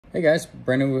Hey guys,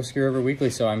 Brandon with Huuugge River Weekly.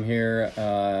 So I'm here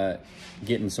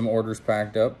getting some orders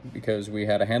packed up because we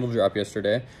had a handle drop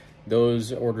yesterday.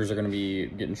 Those orders are going to be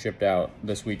getting shipped out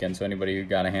this weekend. So anybody who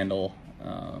got a handle,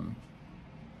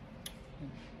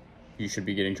 you should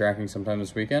be getting tracking sometime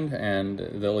this weekend, and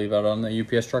they'll leave out on the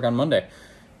UPS truck on Monday.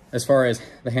 As far as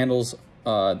the handles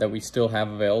that we still have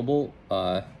available,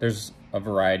 there's a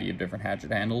variety of different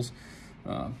hatchet handles,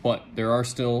 but there are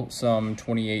still some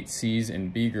 28Cs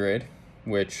in B grade,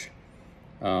 which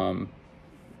I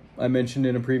mentioned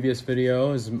in a previous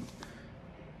video. Is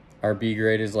our B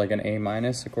grade is like an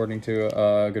A- according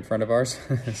to a good friend of ours.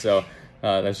 So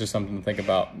that's just something to think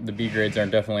about. The B grades are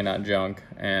definitely not junk,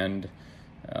 and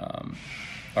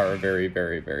are a very,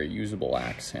 very, very usable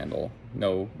axe handle.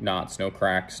 No knots, no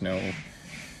cracks, no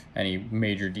any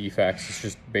major defects. It's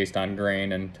just based on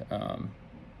grain, and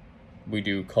we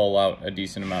do cull out a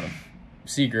decent amount of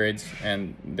C grades,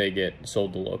 and they get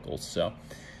sold to locals. So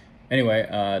anyway,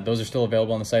 those are still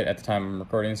available on the site at the time I'm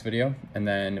recording this video. And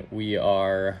then we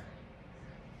are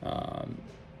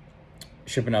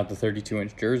shipping out the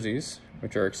 32-inch jerseys,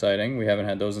 which are exciting. We haven't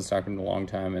had those in stock in a long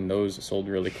time, and those sold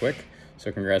really quick.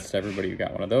 So congrats to everybody who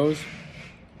got one of those.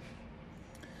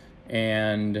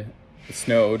 And it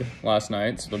snowed last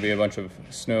night, so there'll be a bunch of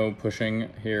snow pushing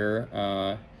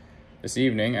here this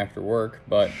evening after work,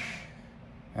 but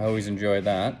I always enjoy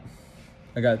that.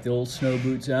 I got the old snow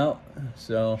boots out,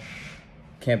 so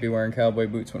can't be wearing cowboy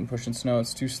boots when pushing snow.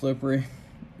 It's too slippery.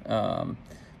 But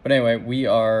anyway, we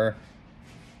are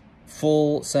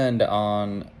full send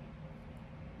on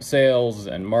sales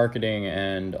and marketing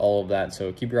and all of that,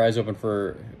 so keep your eyes open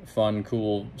for fun,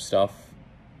 cool stuff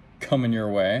coming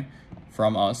your way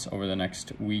from us over the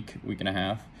next week and a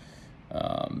half.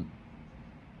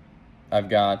 I've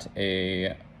got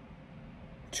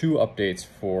two updates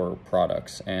for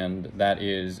products, and that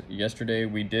is, yesterday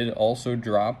we did also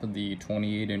drop the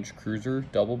 28-inch cruiser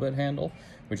double bit handle,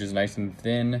 which is nice and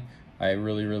thin. I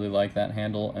really like that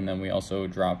handle. And then we also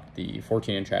dropped the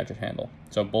 14-inch hatchet handle.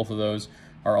 So both of those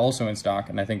are also in stock,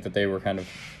 and I think that they were kind of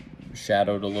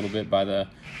shadowed a little bit by the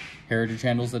heritage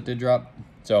handles that did drop.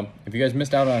 So if you guys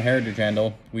missed out on a heritage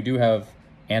handle, we do have,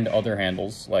 and other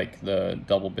handles like the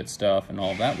double bit stuff and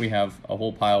all of that, we have a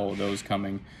whole pile of those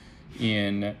coming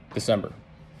in December.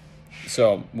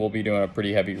 So we'll be doing a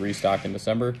pretty heavy restock in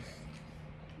December,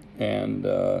 and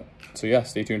so yeah,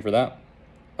 stay tuned for that.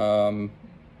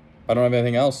 I don't have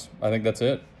anything else. I think that's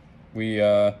it. We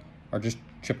are just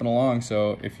chipping along.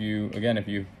 So if you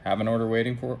have an order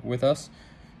waiting with us,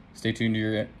 stay tuned to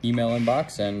your email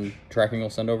inbox, and tracking will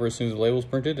send over as soon as the label's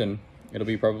printed, and it'll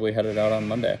be probably headed out on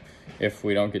Monday if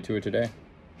we don't get to it today.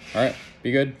 All right,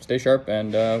 be good, stay sharp,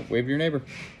 and wave to your neighbor.